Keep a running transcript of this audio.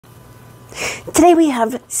Today we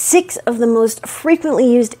have 6 of the most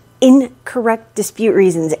frequently used incorrect dispute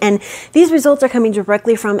reasons, and these results are coming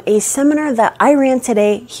directly from a seminar that I ran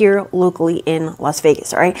today here locally in Las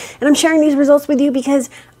Vegas, all right? And I'm sharing these results with you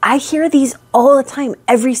because I hear these all the time,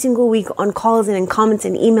 every single week on calls and in comments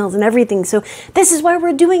and emails and everything. So this is why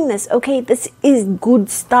we're doing this, okay? This is good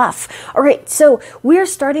stuff. All right, so we're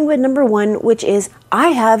starting with number 1, which is I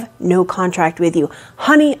have no contract with you.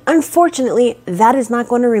 Honey, unfortunately, that is not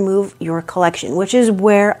going to remove your collection, which is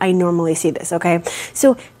where I normally see this, okay?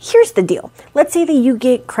 So here's the deal. Let's say that you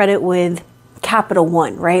get credit with Capital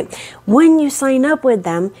One, right? When you sign up with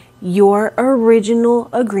them, your original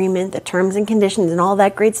agreement, the terms and conditions and all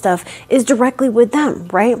that great stuff is directly with them,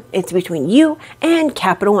 right? It's between you and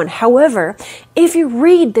Capital One. However, if you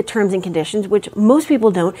read the terms and conditions, which most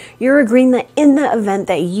people don't, you're agreeing that in the event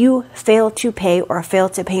that you fail to pay or fail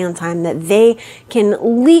to pay on time, that they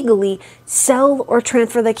can legally sell or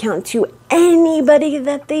transfer the account to anybody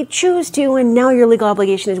that they choose to, and now your legal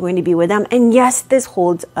obligation is going to be with them. And yes, this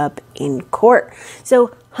holds up in court.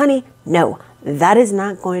 So, honey, no. That is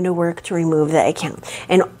not going to work to remove the account.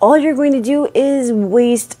 And all you're going to do is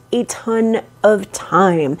waste a ton of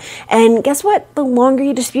time. And guess what? The longer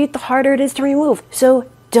you dispute, the harder it is to remove. So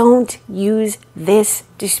don't use this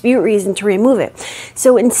dispute reason to remove it.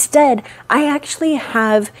 So instead, I actually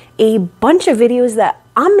have a bunch of videos that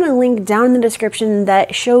I'm going to link down in the description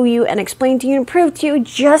that show you and explain to you and prove to you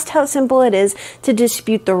just how simple it is to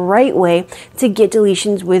dispute the right way to get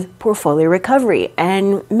deletions with Portfolio Recovery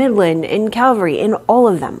and Midland and Calvary and all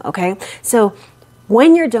of them, okay? So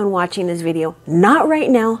when you're done watching this video, not right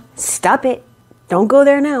now, stop it, don't go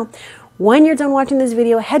there now. When you're done watching this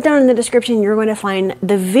video, head down in the description, you're going to find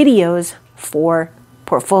the videos for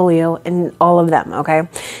Portfolio and all of them, okay?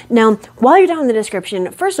 Now, while you're down in the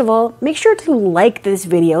description, first of all, make sure to like this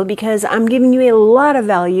video because I'm giving you a lot of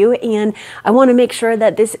value and I want to make sure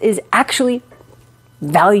that this is actually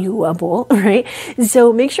valuable, right?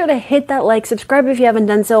 So make sure to hit that like, subscribe if you haven't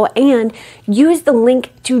done so, and use the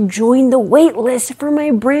link to join the wait list for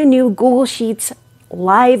my brand new Google Sheets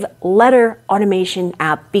live letter automation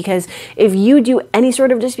app, because if you do any sort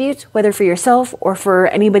of disputes, whether for yourself or for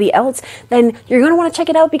anybody else, then you're going to want to check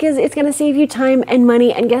it out because it's going to save you time and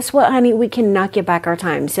money. And guess what, honey? We cannot get back our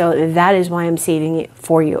time. So that is why I'm saving it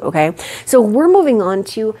for you, okay? So we're moving on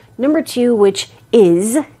to number 2, which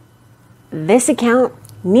is this account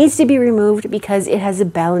needs to be removed because it has a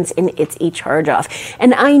balance and it's a charge off.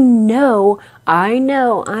 And I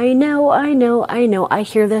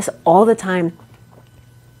hear this all the time.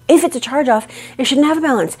 If it's a charge off, it shouldn't have a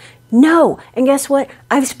balance. No. And guess what?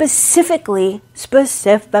 I've specifically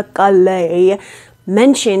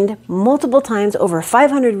mentioned multiple times over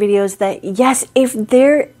 500 videos that yes, if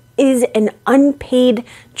there is an unpaid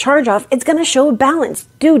charge off, it's going to show a balance.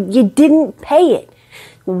 Dude, you didn't pay it.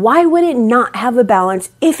 Why would it not have a balance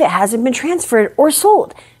if it hasn't been transferred or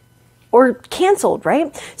sold or canceled,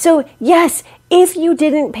 right? So yes, if you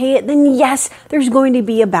didn't pay it, then yes, there's going to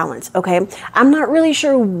be a balance, okay? I'm not really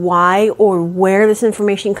sure why or where this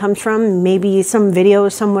information comes from. Maybe some video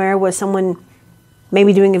somewhere was someone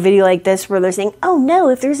maybe doing a video like this where they're saying, oh no,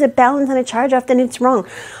 if there's a balance and a charge off, then it's wrong.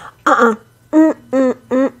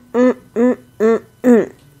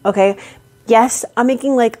 Okay, yes, I'm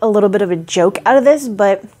making like a little bit of a joke out of this,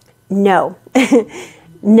 but no.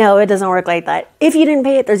 No, it doesn't work like that. If you didn't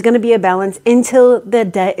pay it, there's going to be a balance until the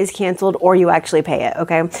debt is canceled or you actually pay it,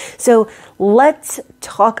 okay? So let's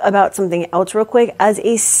talk about something else real quick. As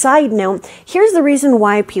a side note, here's the reason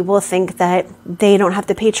why people think that they don't have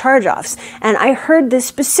to pay charge-offs. And I heard this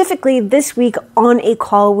specifically this week on a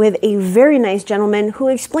call with a very nice gentleman who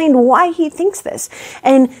explained why he thinks this.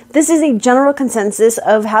 And this is a general consensus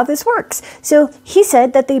of how this works. So he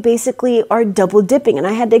said that they basically are double dipping. And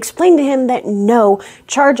I had to explain to him that no,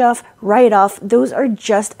 charge off, write off, those are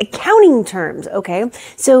just accounting terms, okay?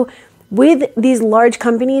 So with these large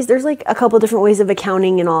companies, there's like a couple different ways of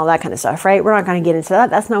accounting and all that kind of stuff, right? We're not going to get into that.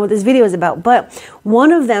 That's not what this video is about. But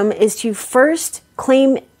one of them is to first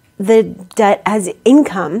claim the debt as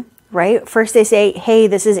income, right? First they say, hey,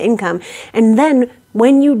 this is income. And then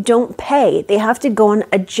when you don't pay, they have to go and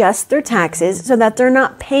adjust their taxes so that they're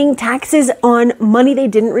not paying taxes on money they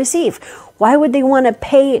didn't receive. Why would they want to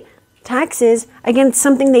pay taxes against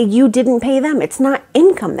something that you didn't pay them? It's not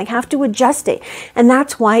income. They have to adjust it. And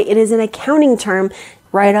that's why it is an accounting term,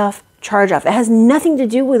 write-off, charge-off. It has nothing to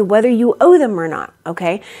do with whether you owe them or not,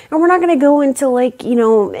 okay? And we're not going to go into like, you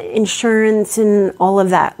know, insurance and all of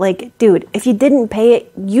that. Like, dude, if you didn't pay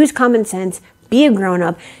it, use common sense, be a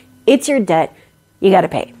grown-up. It's your debt. You got to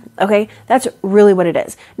pay, okay? That's really what it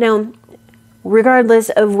is. Now, regardless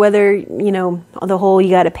of whether, you know, the whole you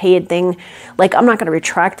got to pay it thing, like, I'm not going to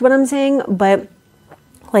retract what I'm saying, but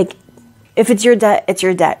like, if it's your debt, it's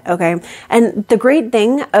your debt, okay? And the great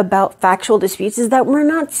thing about factual disputes is that we're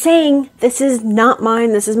not saying this is not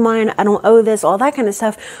mine, this is mine, I don't owe this, all that kind of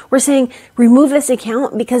stuff. We're saying remove this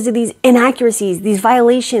account because of these inaccuracies, these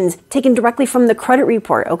violations taken directly from the credit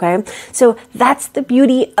report, okay? So that's the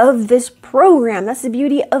beauty of this program. That's the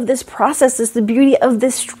beauty of this process. That's the beauty of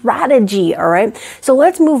this strategy, all right? So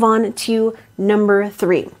let's move on to number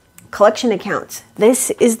 3. Collection accounts.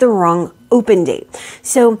 This is the wrong open date.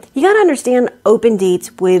 So you got to understand open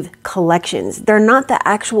dates with collections. They're not the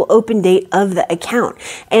actual open date of the account.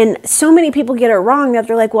 And so many people get it wrong that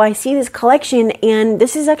they're like, well, I see this collection and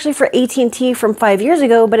this is actually for AT&T from 5 years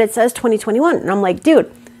ago, but it says 2021. And I'm like, dude,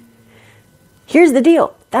 here's the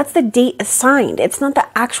deal. That's the date assigned. It's not the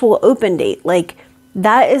actual open date. Like,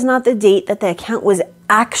 that is not the date that the account was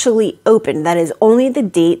actually opened. That is only the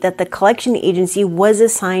date that the collection agency was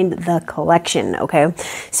assigned the collection, okay?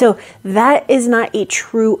 So that is not a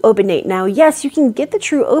true open date. Now, yes, you can get the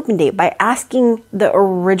true open date by asking the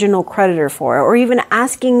original creditor for it, or even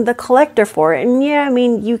asking the collector for it. And yeah, I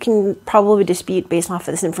mean, you can probably dispute based off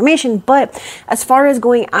of this information, but as far as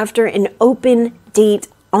going after an open date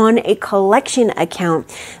on a collection account,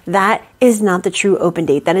 that is not the true open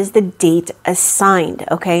date. That is the date assigned,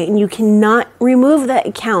 okay? And you cannot remove that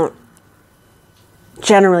account,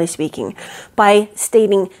 generally speaking, by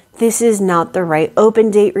stating this is not the right open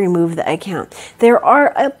date, remove the account. There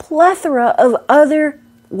are a plethora of other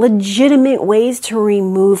legitimate ways to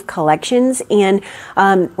remove collections, and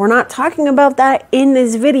we're not talking about that in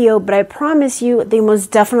this video, but I promise you they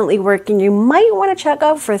most definitely work, and you might want to check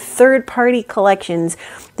out for third-party collections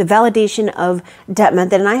the validation of debt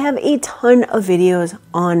method, and I have a ton of videos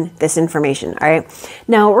on this information. All right,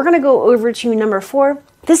 now we're going to go over to number 4.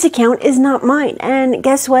 This account is not mine. And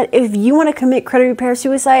guess what? If you want to commit credit repair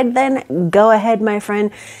suicide, then go ahead, my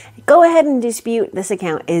friend. Go ahead and dispute this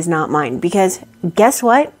account is not mine. Because guess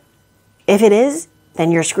what? If it is,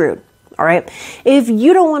 then you're screwed. All right. If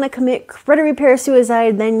you don't want to commit credit repair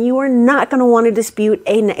suicide, then you are not going to want to dispute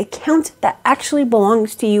an account that actually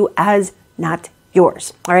belongs to you as not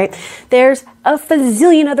yours. All right. There's a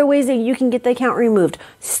bazillion other ways that you can get the account removed.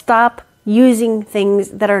 Stop using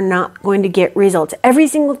things that are not going to get results. Every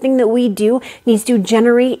single thing that we do needs to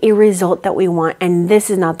generate a result that we want, and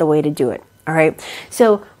this is not the way to do it. All right.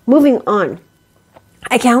 So moving on.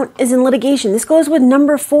 Account is in litigation. This goes with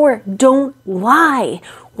number 4. Don't lie.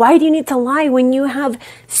 Why do you need to lie when you have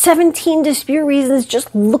 17 dispute reasons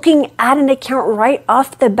just looking at an account right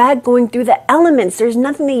off the bat, going through the elements? There's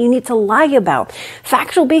nothing that you need to lie about.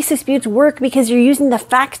 Factual-based disputes work because you're using the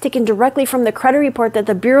facts taken directly from the credit report that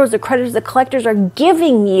the bureaus, the creditors, the collectors are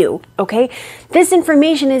giving you, okay? This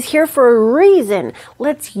information is here for a reason.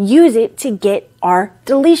 Let's use it to get our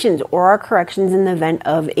deletions or our corrections in the event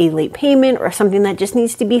of a late payment or something that just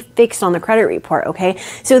needs to be fixed on the credit report, okay?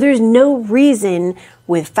 So there's no reason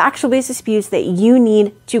with factual-based disputes that you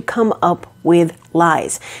need to come up with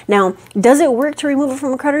lies. Now, does it work to remove it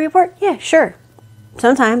from a credit report? Yeah, sure.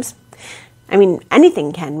 Sometimes. I mean,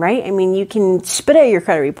 anything can, right? I mean, you can spit out your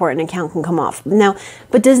credit report and an account can come off. Now,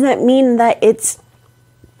 but does that mean that it's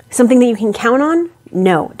something that you can count on?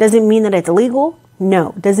 No. Does it mean that it's illegal?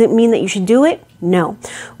 No. Does it mean that you should do it? No.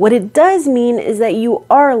 What it does mean is that you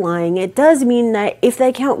are lying. It does mean that if the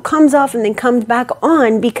account comes off and then comes back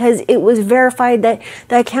on because it was verified that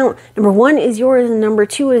the account, number 1, is yours and number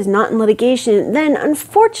 2 is not in litigation, then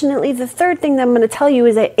unfortunately the third thing that I'm going to tell you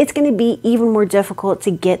is that it's going to be even more difficult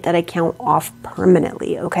to get that account off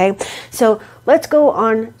permanently, okay? So let's go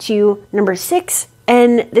on to number 6.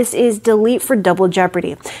 And this is delete for double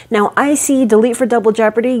jeopardy. Now, I see delete for double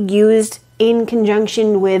jeopardy used in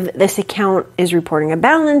conjunction with this account is reporting a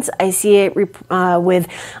balance. I see it with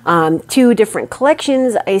 2 different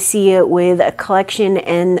collections. I see it with a collection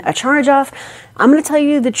and a charge off. I'm going to tell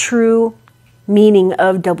you the true meaning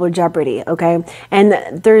of double jeopardy, okay?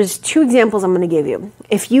 And there's 2 examples I'm going to give you.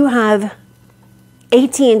 If you have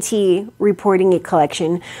AT&T reporting a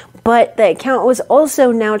collection, but the account was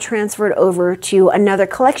also now transferred over to another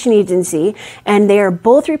collection agency, and they are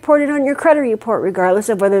both reported on your credit report regardless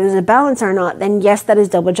of whether there's a balance or not, then yes, that is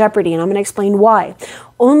double jeopardy, and I'm going to explain why.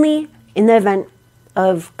 Only in the event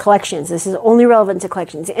of collections. This is only relevant to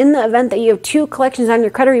collections. In the event that you have 2 collections on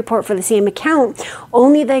your credit report for the same account,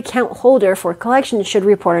 only the account holder for collections should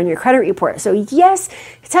report on your credit report. So yes,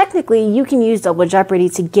 technically you can use double jeopardy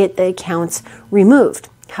to get the accounts removed.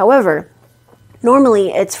 However,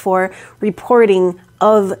 normally it's for reporting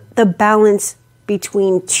of the balance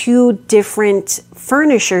between two different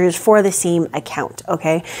furnishers for the same account,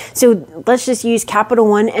 okay? So let's just use Capital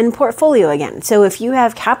One and Portfolio again. So if you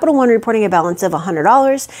have Capital One reporting a balance of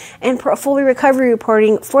 $100 and Portfolio Recovery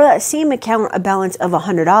reporting for that same account a balance of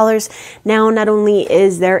 $100, now not only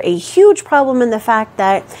is there a huge problem in the fact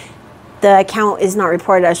that the account is not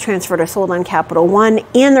reported as transferred or sold on Capital One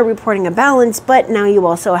and they're reporting a balance, but now you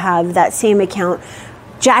also have that same account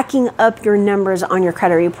jacking up your numbers on your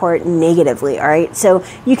credit report negatively, all right? So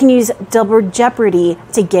you can use double jeopardy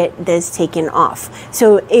to get this taken off.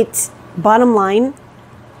 So it's bottom line,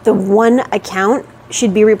 the one account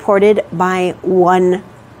should be reported by one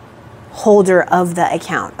holder of the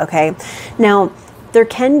account, okay? Now, there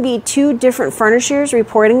can be two different furnishers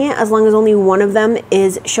reporting it as long as only one of them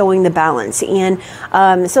is showing the balance. And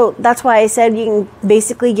so that's why I said you can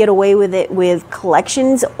basically get away with it with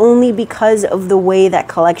collections only because of the way that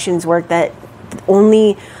collections work, that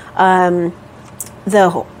only the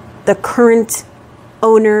current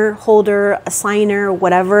owner, holder, assigner,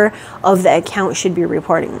 whatever of the account should be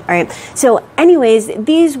reporting. All right. So anyways,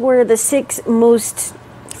 these were the 6 most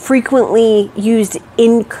frequently used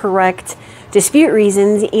incorrect dispute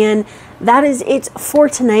reasons, and that is it for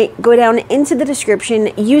tonight. Go down into the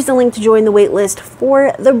description, use the link to join the waitlist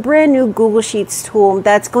for the brand new Google Sheets tool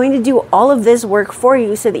that's going to do all of this work for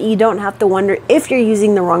you so that you don't have to wonder if you're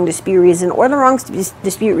using the wrong dispute reason or the wrong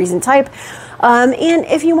dispute reason type. And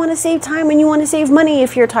if you want to save time and you want to save money,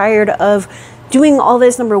 if you're tired of doing all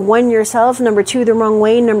this, number 1, yourself, number 2, the wrong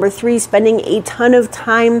way, number 3, spending a ton of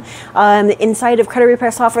time inside of credit repair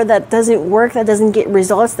software that doesn't work, that doesn't get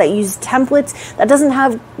results, that use templates, that doesn't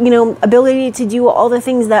have, ability to do all the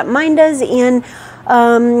things that mine does. And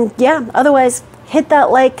yeah, otherwise, hit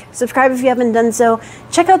that like, subscribe if you haven't done so.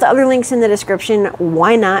 Check out the other links in the description.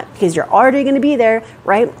 Why not? Because you're already going to be there,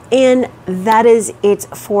 right? And that is it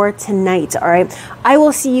for tonight, all right? I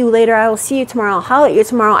will see you later. I will see you tomorrow. I'll holler at you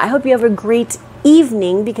tomorrow. I hope you have a great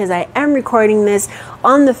evening because I am recording this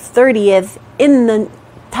on the 30th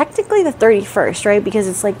technically the 31st, right? Because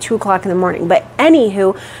it's like 2 o'clock in the morning. But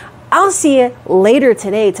anywho, I'll see you later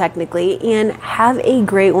today, technically, and have a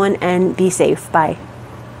great one and be safe. Bye.